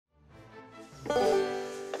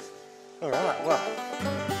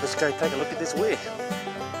let's go take a look at this weir.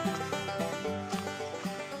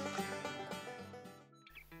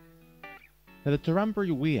 Now the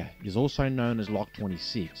Torrumbarry Weir is also known as Loch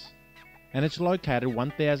 26, and it's located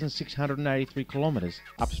 1,683 kilometres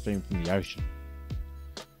upstream from the ocean.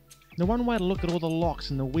 Now one way to look at all the lochs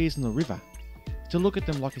and the weirs in the river is to look at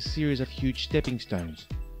them like a series of huge stepping stones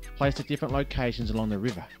placed at different locations along the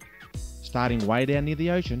river, starting way down near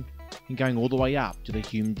the ocean and going all the way up to the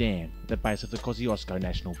Hume Dam at the base of the Kosciuszko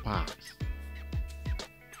National Parks.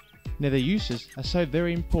 Now their uses are so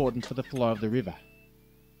very important for the flow of the river,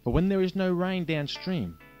 but when there is no rain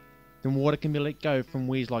downstream, then water can be let go from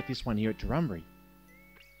weirs like this one here at Torrumbarry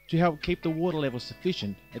to help keep the water level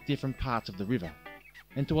sufficient at different parts of the river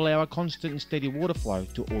and to allow a constant and steady water flow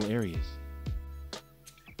to all areas.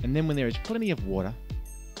 And then when there is plenty of water,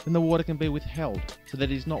 then the water can be withheld so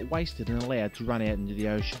that it is not wasted and allowed to run out into the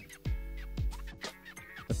ocean.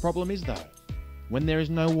 The problem is though, when there is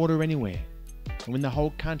no water anywhere, and when the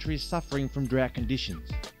whole country is suffering from drought conditions,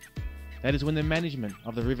 that is when the management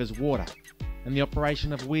of the river's water and the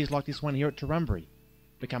operation of weirs like this one here at Torrumbarry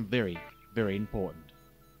become very, very important.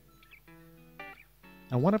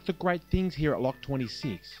 And one of the great things here at Loch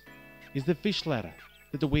 26 is the fish ladder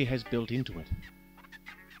that the weir has built into it.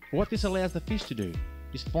 But what this allows the fish to do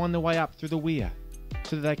is find their way up through the weir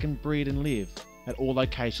so that they can breed and live at all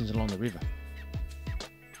locations along the river.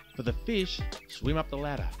 For the fish swim up the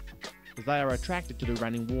ladder as they are attracted to the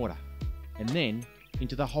running water and then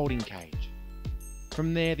into the holding cage.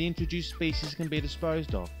 From there the introduced species can be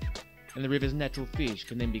disposed of and the river's natural fish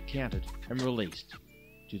can then be counted and released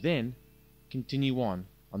to then continue on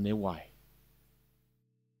their way.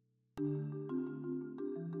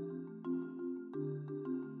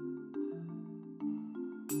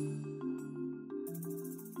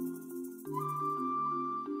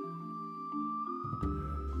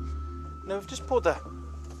 Now we've just pulled the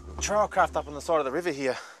trail craft up on the side of the river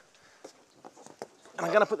here, and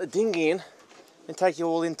I'm going to put the dinghy in and take you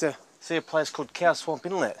all in to see a place called Cow Swamp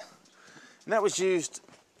Inlet. And that was used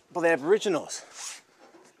by the Aboriginals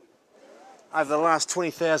over the last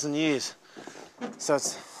 20,000 years. So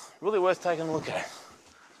it's really worth taking a look at.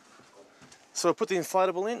 So we'll put the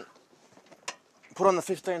inflatable in, put on the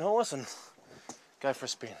 15 horse and go for a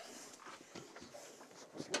spin.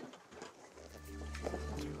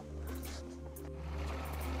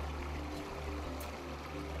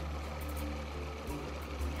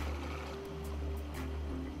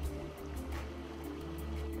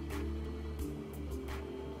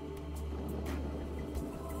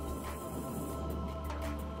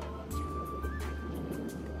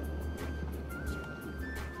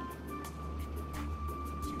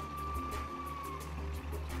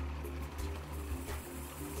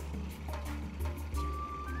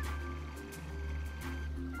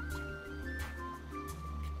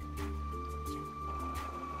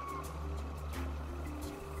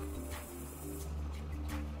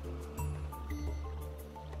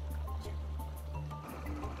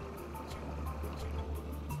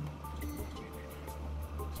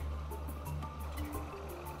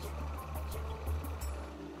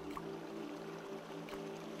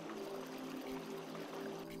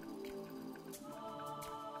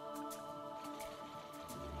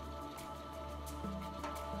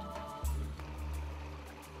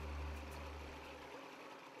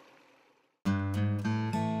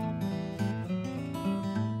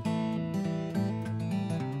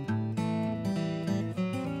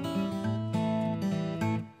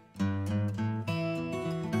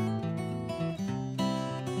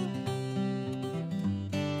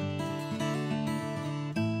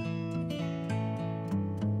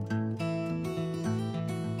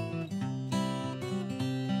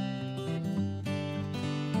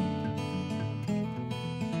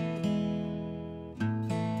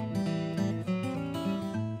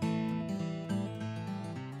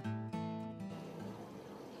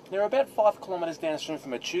 They're about 5 kilometres downstream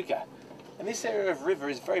from Echuca, and this area of river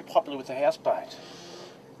is very popular with the houseboat.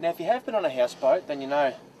 Now if you have been on a houseboat, then you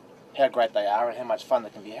know how great they are and how much fun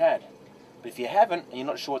that can be had. But if you haven't and you're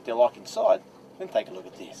not sure what they're like inside, then take a look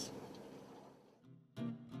at this.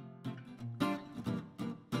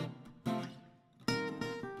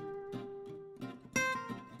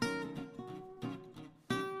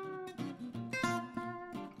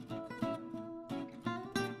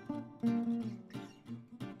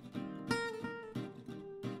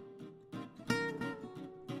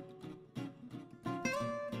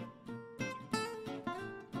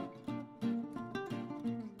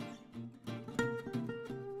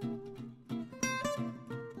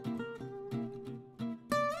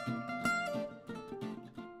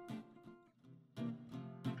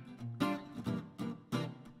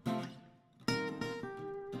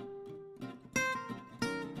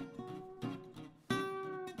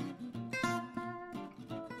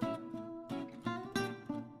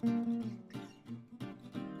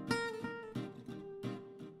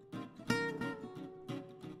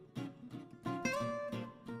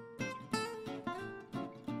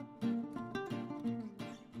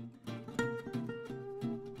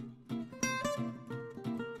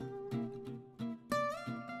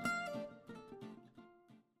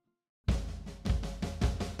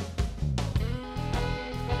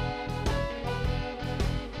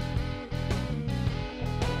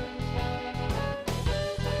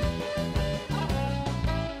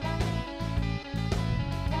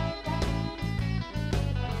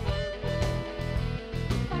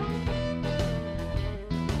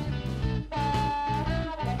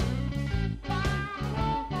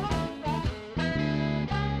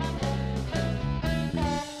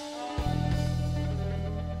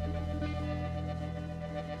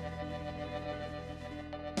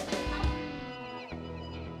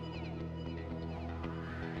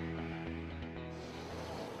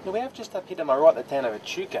 So we have just up here to my right the town of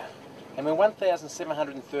Echuca, and we're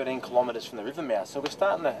 1,713 kilometres from the river mouth, so we're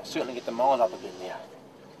starting to certainly get the miles up a bit now.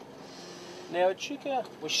 Now Echuca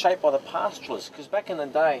was shaped by the pastoralists, because back in the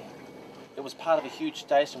day it was part of a huge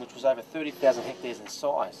station which was over 30,000 hectares in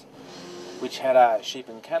size, which had sheep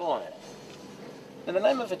and cattle on it. Now the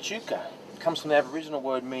name of Echuca comes from the Aboriginal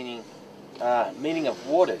word meaning of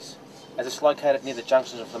waters, as it's located near the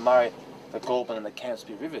junctions of the Murray, the Goulburn and the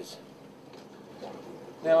Campsby rivers.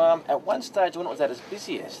 Now at one stage when it was at its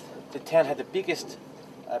busiest, the town had the biggest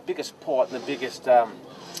port and the biggest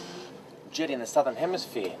jetty in the southern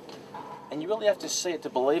hemisphere, and you really have to see it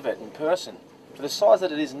to believe it in person. For the size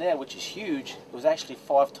that it is now, which is huge, it was actually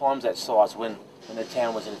 5 times that size when the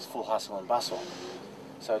town was in its full hustle and bustle.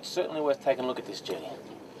 So it's certainly worth taking a look at this jetty.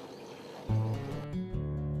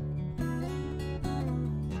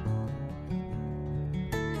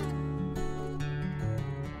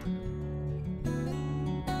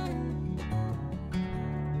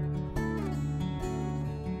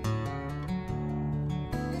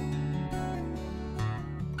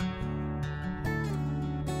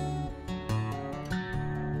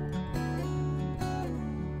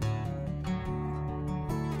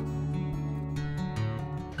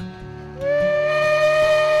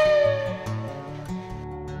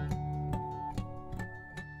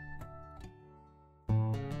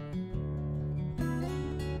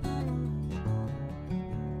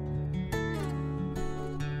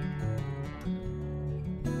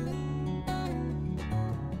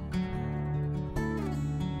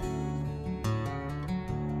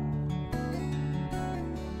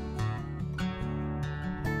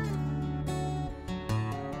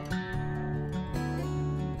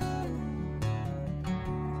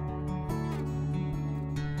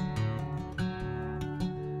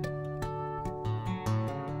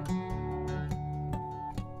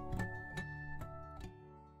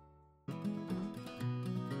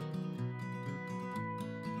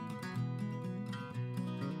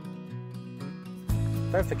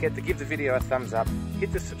 Don't forget to give the video a thumbs up,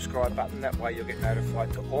 hit the subscribe button, that way you'll get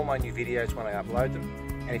notified to all my new videos when I upload them.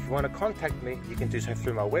 And if you want to contact me, you can do so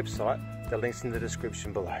through my website, the link's in the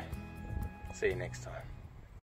description below. See you next time.